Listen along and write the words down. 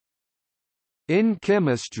In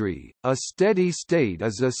chemistry, a steady state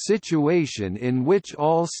is a situation in which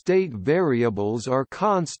all state variables are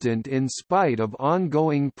constant in spite of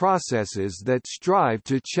ongoing processes that strive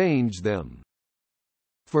to change them.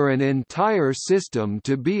 For an entire system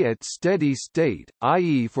to be at steady state,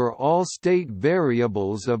 i.e. for all state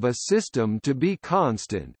variables of a system to be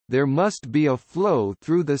constant, there must be a flow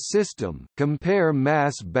through the system. Compare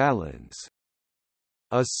mass balance.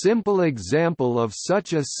 A simple example of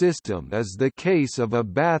such a system is the case of a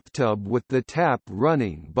bathtub with the tap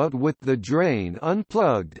running but with the drain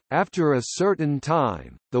unplugged. After a certain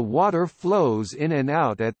time, the water flows in and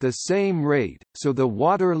out at the same rate, so the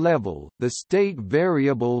water level, the state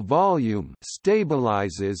variable volume,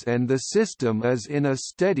 stabilizes and the system is in a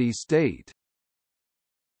steady state.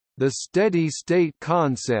 The steady state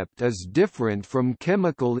concept is different from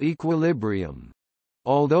chemical equilibrium.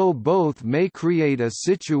 Although both may create a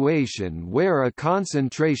situation where a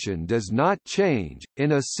concentration does not change,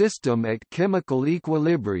 in a system at chemical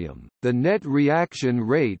equilibrium, the net reaction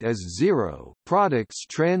rate is zero. Products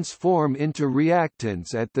transform into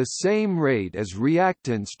reactants at the same rate as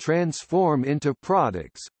reactants transform into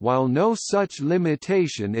products, while no such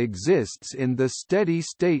limitation exists in the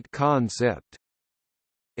steady-state concept.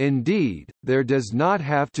 Indeed, there does not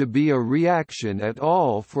have to be a reaction at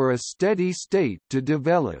all for a steady state to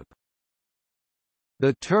develop.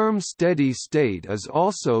 The term steady state is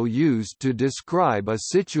also used to describe a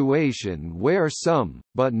situation where some,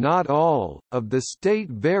 but not all, of the state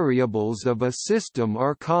variables of a system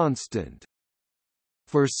are constant.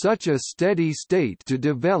 For such a steady state to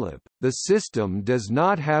develop, the system does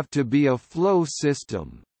not have to be a flow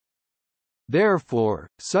system. Therefore,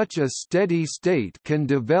 such a steady state can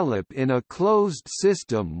develop in a closed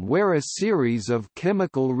system where a series of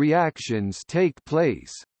chemical reactions take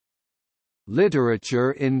place.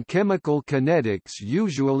 Literature in chemical kinetics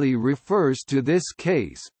usually refers to this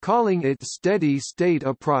case, calling it steady-state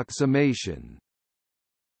approximation.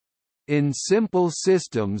 In simple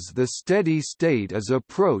systems, the steady state is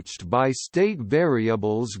approached by state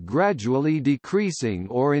variables gradually decreasing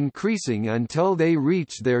or increasing until they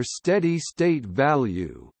reach their steady state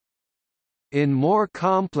value. In more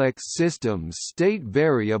complex systems, state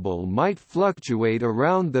variable might fluctuate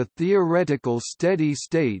around the theoretical steady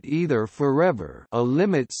state either forever, a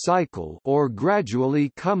limit cycle, or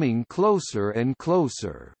gradually coming closer and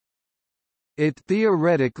closer. It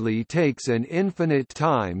theoretically takes an infinite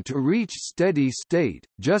time to reach steady state,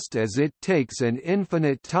 just as it takes an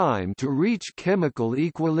infinite time to reach chemical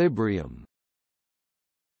equilibrium.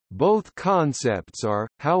 Both concepts are,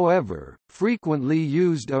 however, frequently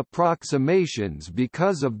used approximations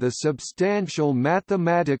because of the substantial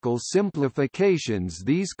mathematical simplifications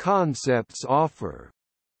these concepts offer.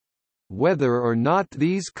 Whether or not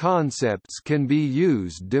these concepts can be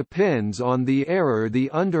used depends on the error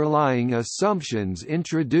the underlying assumptions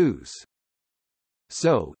introduce.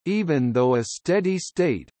 So, even though a steady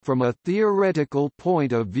state, from a theoretical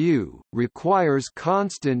point of view, requires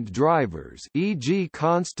constant drivers, e.g.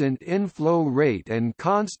 constant inflow rate and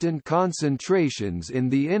constant concentrations in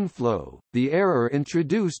the inflow, the error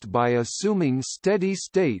introduced by assuming steady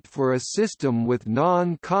state for a system with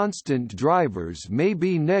non-constant drivers may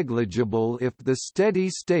be negligible if the steady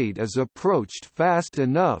state is approached fast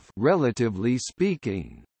enough, relatively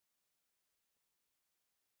speaking.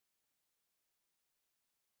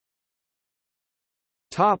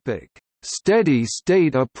 Topic: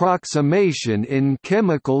 Steady-state approximation in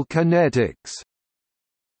chemical kinetics.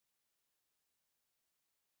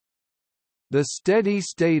 The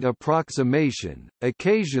steady-state approximation,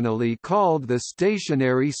 occasionally called the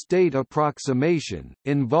stationary state approximation,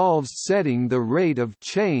 involves setting the rate of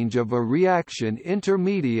change of a reaction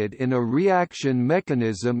intermediate in a reaction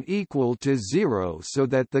mechanism equal to zero so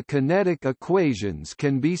that the kinetic equations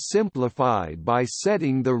can be simplified by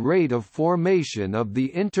setting the rate of formation of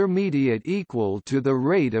the intermediate equal to the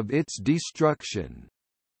rate of its destruction.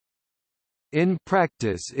 In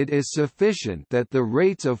practice, it is sufficient that the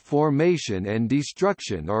rates of formation and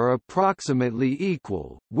destruction are approximately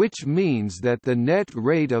equal, which means that the net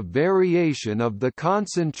rate of variation of the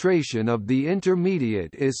concentration of the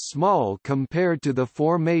intermediate is small compared to the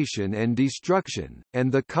formation and destruction,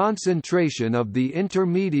 and the concentration of the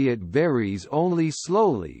intermediate varies only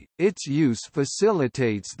slowly. Its use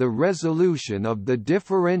facilitates the resolution of the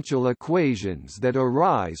differential equations that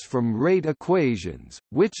arise from rate equations,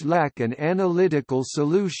 which lack an analytical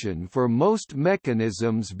solution for most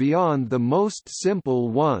mechanisms beyond the most simple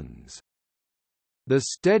ones. The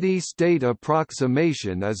steady-state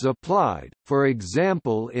approximation is applied, for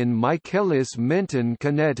example in Michaelis-Menten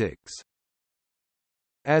kinetics.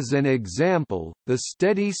 As an example, the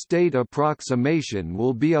steady-state approximation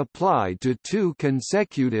will be applied to two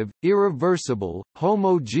consecutive, irreversible,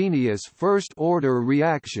 homogeneous first-order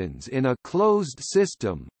reactions in a closed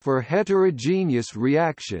system. For heterogeneous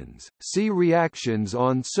reactions, see reactions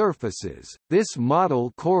on surfaces. This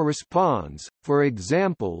model corresponds, for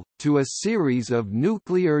example, to a series of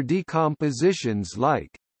nuclear decompositions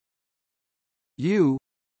like U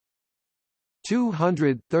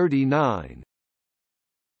 239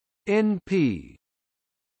 NP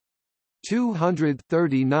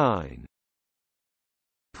 239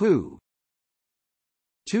 Pu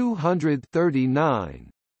 239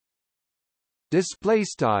 display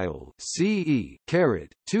style CE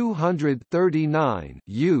caret 239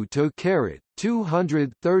 U to caret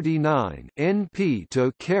 239 NP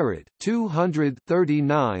to caret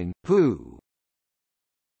 239 Pu.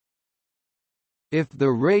 If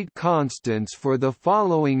the rate constants for the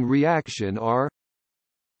following reaction are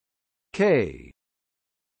K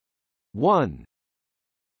 1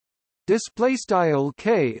 display style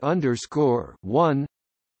K underscore 1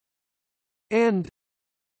 and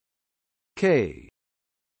K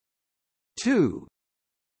 2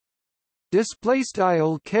 display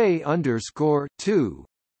style K underscore 2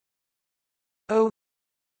 O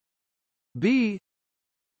B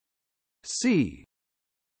C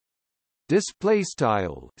display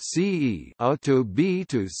style CE A to B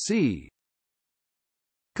to C.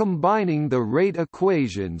 Combining the rate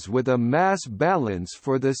equations with a mass balance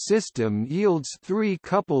for the system yields three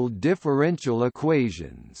coupled differential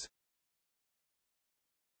equations.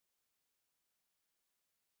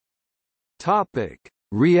 Topic: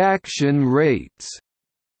 Reaction rates.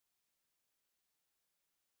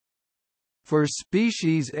 For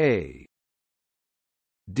species A,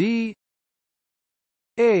 D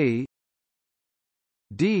A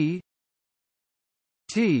D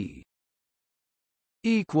T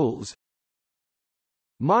equals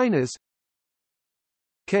minus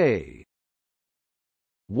K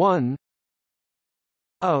 1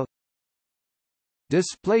 A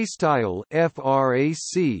display style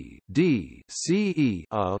frac d ce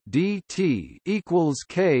a dt equals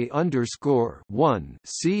K underscore 1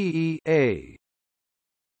 ce a.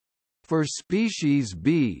 For species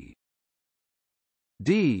B,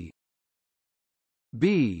 D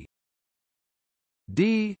B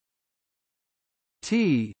D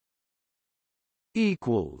T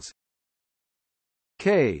equals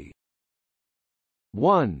K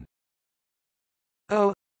 1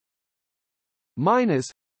 A minus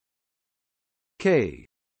K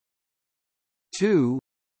 2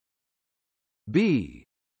 B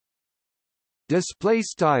display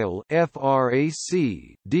style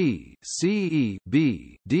frac d ce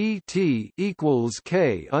b dt equals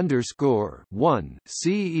K underscore 1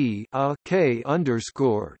 ce a K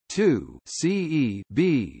underscore 2 ce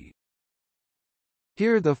b.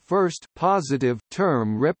 Here the first positive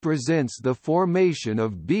term represents the formation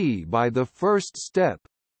of B by the first step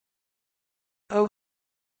A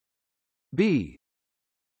B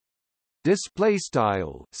display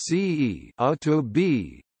style ce a to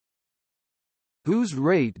b, whose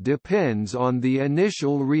rate depends on the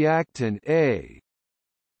initial reactant A.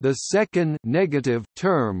 The second negative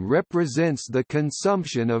term represents the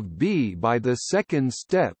consumption of B by the second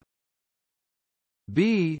step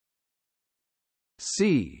B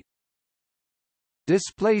C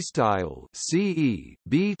display style CE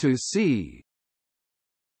B to C,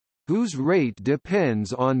 whose rate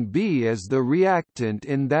depends on B as the reactant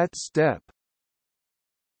in that step.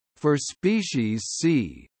 For species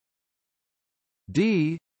C,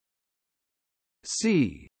 D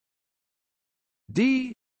C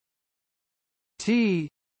D T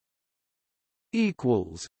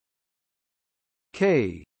equals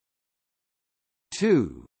K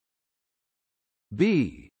 2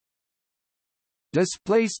 B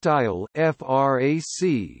display style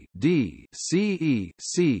frac d ce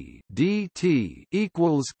c dt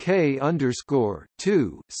equals K underscore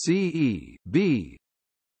 2 ce b.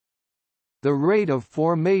 The rate of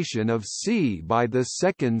formation of C by the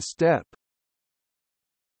second step.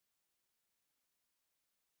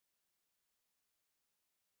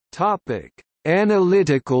 Topic: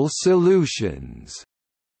 Analytical solutions.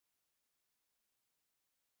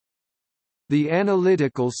 The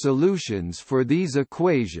analytical solutions for these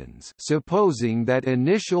equations, supposing that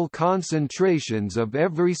initial concentrations of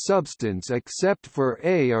every substance except for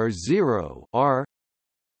A are 0, are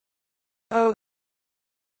A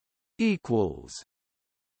equals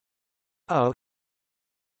A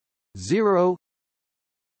 0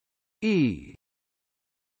 E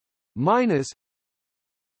minus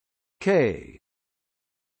K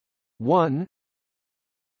 1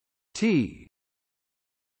 T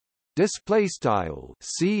display style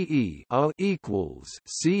CE equals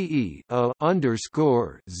CE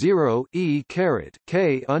underscore 0 E caret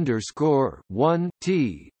K underscore 1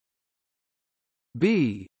 T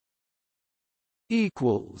B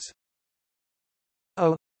equals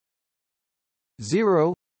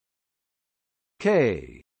 0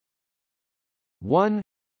 K 1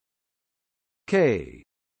 K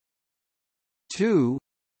 2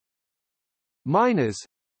 minus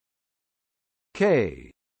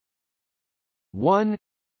K 1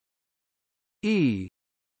 E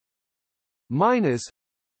minus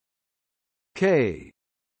K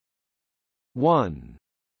 1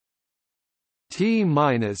 T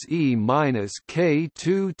minus E minus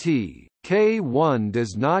K2 T K1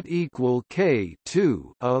 does not equal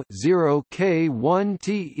K2 0 K1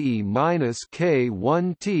 T E minus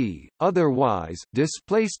K1 T. Otherwise,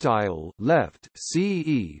 display style left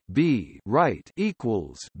CE B right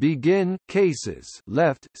equals begin cases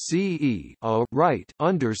left CE right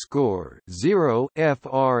underscore 0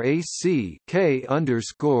 frac K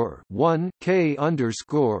underscore 1 K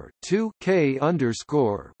underscore 2 K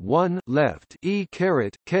underscore 1 left E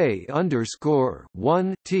caret K underscore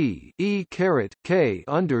 1 T E caret K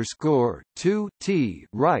underscore 2 T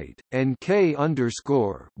right and K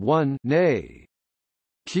underscore 1 nay.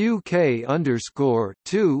 Q K underscore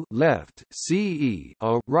 2 left CE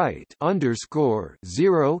right underscore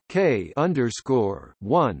 0 K underscore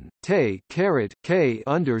 1 T caret K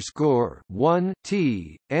underscore 1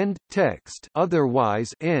 T and text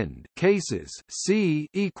otherwise end cases C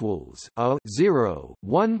equals 0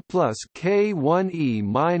 1 plus K1 E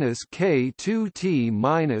minus K2 T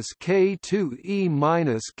minus K2 E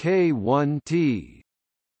minus K1 T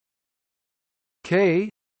K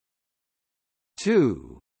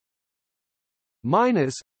 2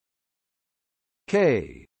 minus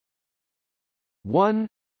K 1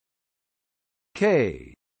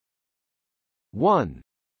 K 1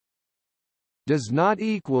 does not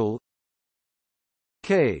equal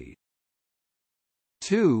K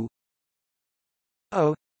 2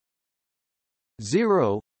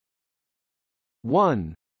 0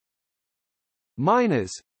 1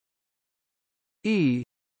 minus E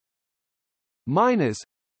minus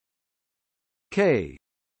K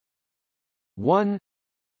 1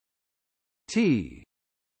 T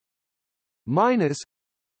minus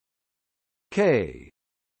K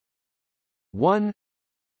 1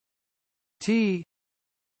 T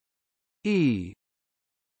E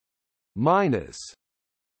minus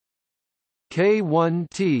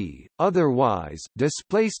K1T. Otherwise,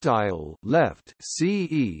 display style left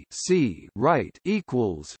CE C right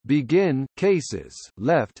equals begin cases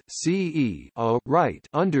left CE right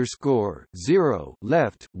underscore 0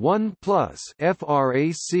 left 1 plus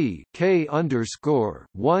frac K underscore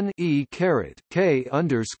 1 E caret K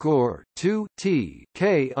underscore 2 T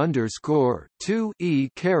K underscore 2 E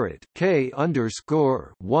caret K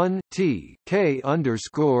underscore 1 T K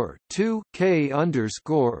underscore 2 K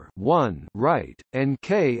underscore 1 right and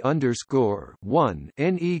K underscore 1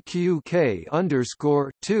 neq K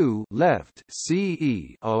underscore 2 left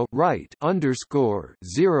CE right underscore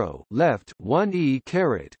 0 left 1 E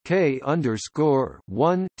caret K underscore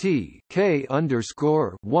 1 T K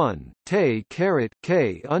underscore 1 T caret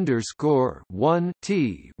K underscore 1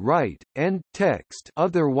 T right and text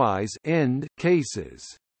otherwise end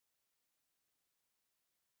cases.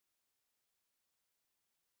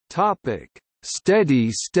 Topic: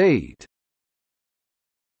 Steady state.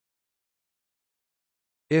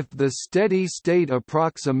 If the steady-state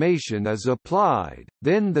approximation is applied,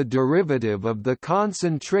 then the derivative of the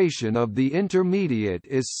concentration of the intermediate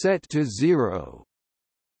is set to 0.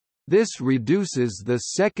 This reduces the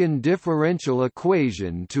second differential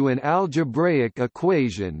equation to an algebraic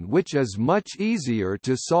equation which is much easier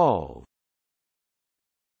to solve.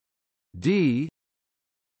 d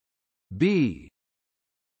b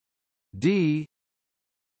d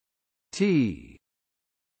t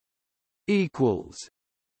equals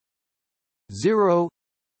 0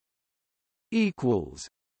 equals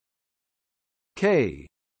K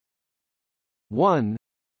 1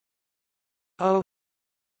 a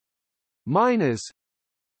minus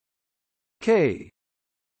K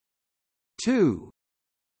 2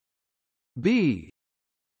 b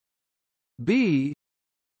b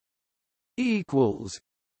equals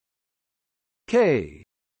K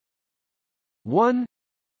 1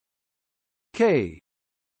 K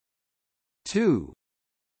 2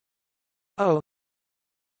 a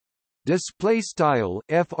display style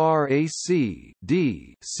frac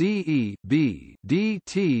d ce b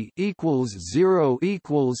dt equals 0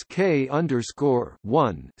 equals k underscore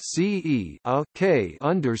 1 ce a k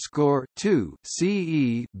underscore 2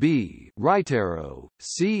 ce b right arrow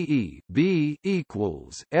ce b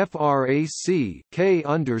equals frac k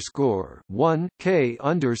underscore 1 k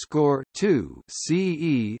underscore 2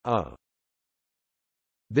 ce a.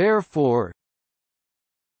 Therefore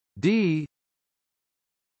d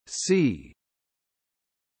c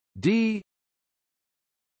d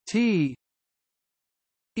t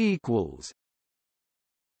equals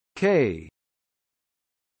k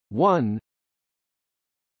 1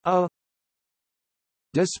 a.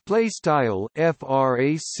 Display style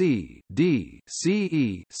frac d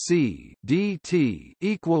ce c dt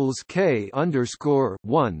equals k underscore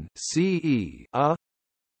 1 ce a,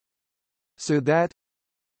 so that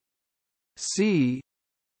c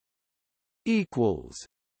equals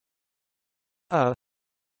a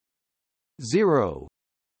 0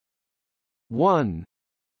 1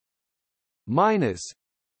 minus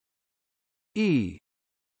e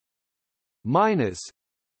minus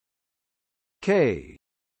k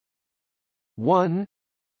 1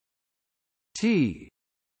 t.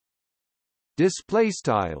 Display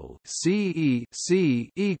style ce c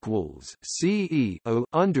equals ce o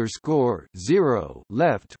underscore 0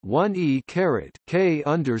 left 1 e caret k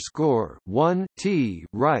underscore 1 t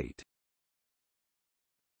right.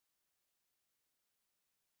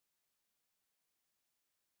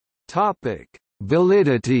 Topic: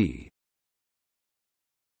 Validity.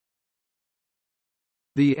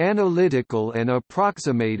 The analytical and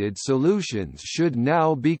approximated solutions should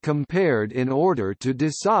now be compared in order to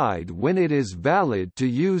decide when it is valid to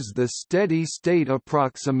use the steady-state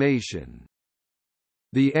approximation.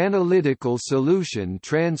 The analytical solution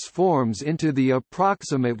transforms into the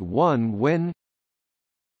approximate one when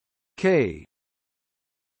k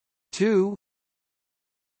 2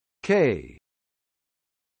 k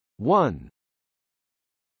 1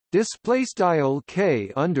 display style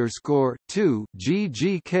k underscore 2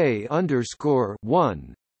 ggk underscore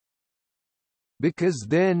 1, because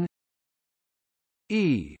then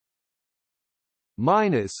e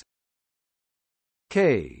minus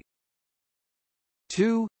k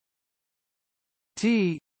 2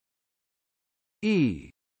 t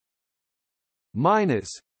e minus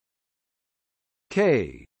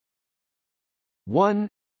k 1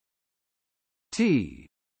 t.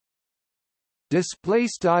 Display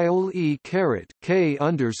style e caret k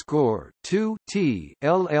underscore 2 t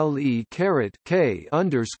lle caret k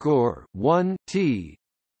underscore 1 t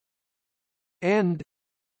and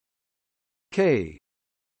k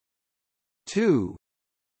 2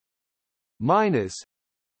 minus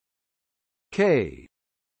k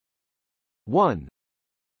 1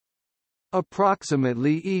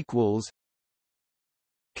 approximately equals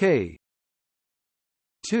k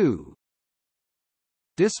 2.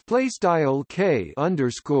 Display style k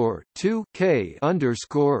underscore 2 k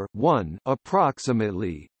underscore 1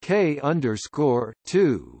 approximately k underscore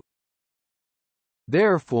 2.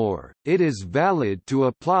 Therefore, it is valid to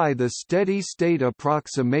apply the steady-state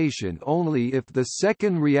approximation only if the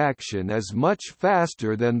second reaction is much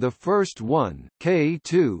faster than the first one.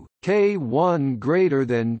 K2, K1 greater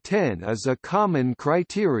than 10 is a common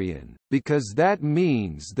criterion, because that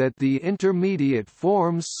means that the intermediate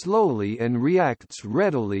forms slowly and reacts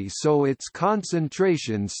readily, so its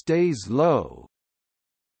concentration stays low.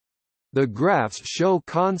 The graphs show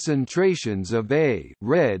concentrations of A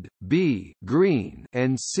red, B green,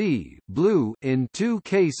 and C blue in two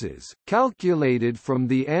cases, calculated from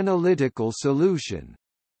the analytical solution.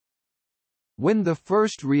 When the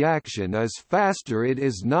first reaction is faster, it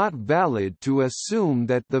is not valid to assume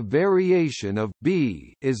that the variation of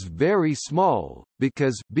B is very small,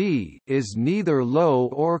 because B is neither low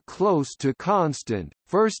or close to constant.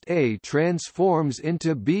 First A transforms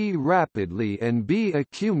into B rapidly and B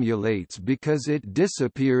accumulates because it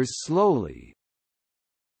disappears slowly.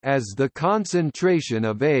 As the concentration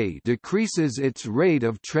of A decreases, its rate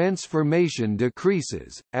of transformation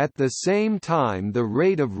decreases. At the same time, the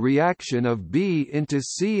rate of reaction of B into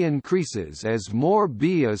C increases as more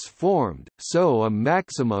B is formed, so a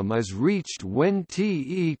maximum is reached when T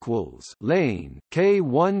equals lane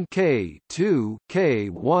K1 K2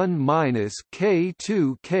 K1 minus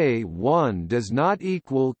K2 K1 does not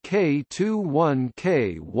equal K2 1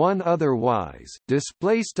 K1 otherwise.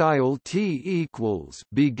 Display style T equals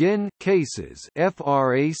begin cases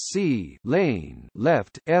frac lane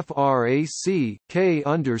left frac k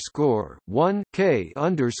underscore 1 k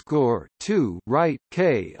underscore 2 right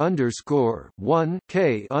k underscore 1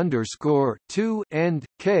 k underscore 2 and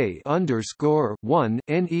k underscore 1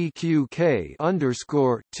 neq k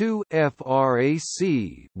underscore 2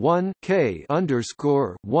 frac 1 k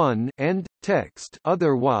underscore 1 and text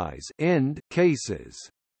otherwise end cases.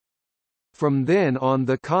 From then on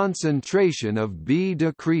the concentration of B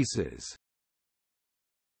decreases.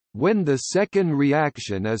 When the second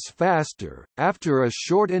reaction is faster, after a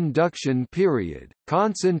short induction period,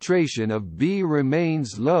 concentration of B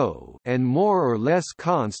remains low and more or less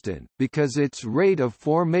constant because its rate of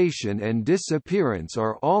formation and disappearance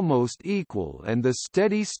are almost equal and the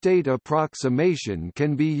steady-state approximation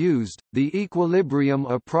can be used. The equilibrium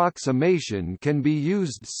approximation can be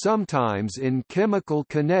used sometimes in chemical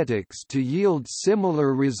kinetics to yield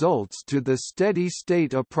similar results to the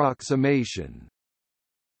steady-state approximation.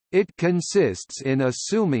 It consists in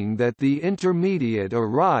assuming that the intermediate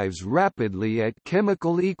arrives rapidly at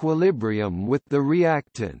chemical equilibrium with the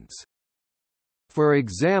reactants. For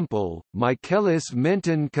example,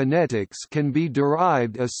 Michaelis-Menten kinetics can be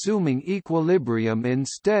derived assuming equilibrium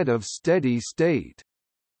instead of steady state.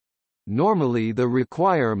 Normally the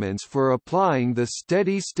requirements for applying the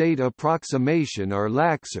steady-state approximation are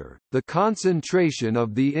laxer. The concentration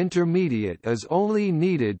of the intermediate is only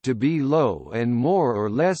needed to be low and more or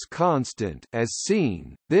less constant as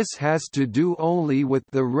seen. This has to do only with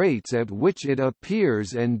the rates at which it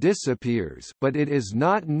appears and disappears, but it is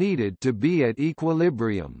not needed to be at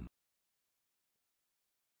equilibrium.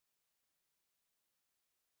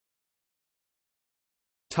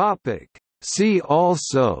 Topic: See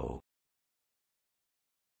also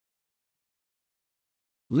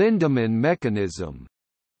Lindemann mechanism,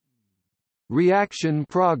 reaction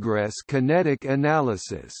progress kinetic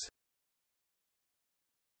analysis.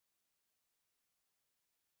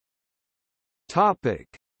 Topic: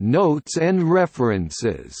 Notes and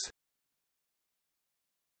references.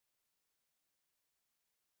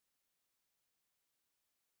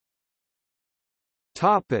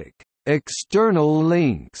 Topic: External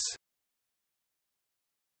links.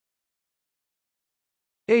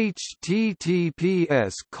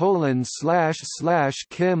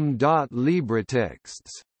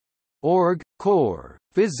 https://chem.libretexts.org core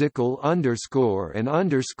physical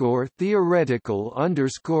 _ theoretical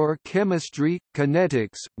 _ chemistry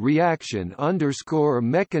kinetics reaction _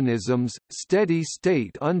 mechanisms steady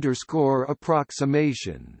state _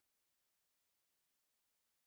 approximation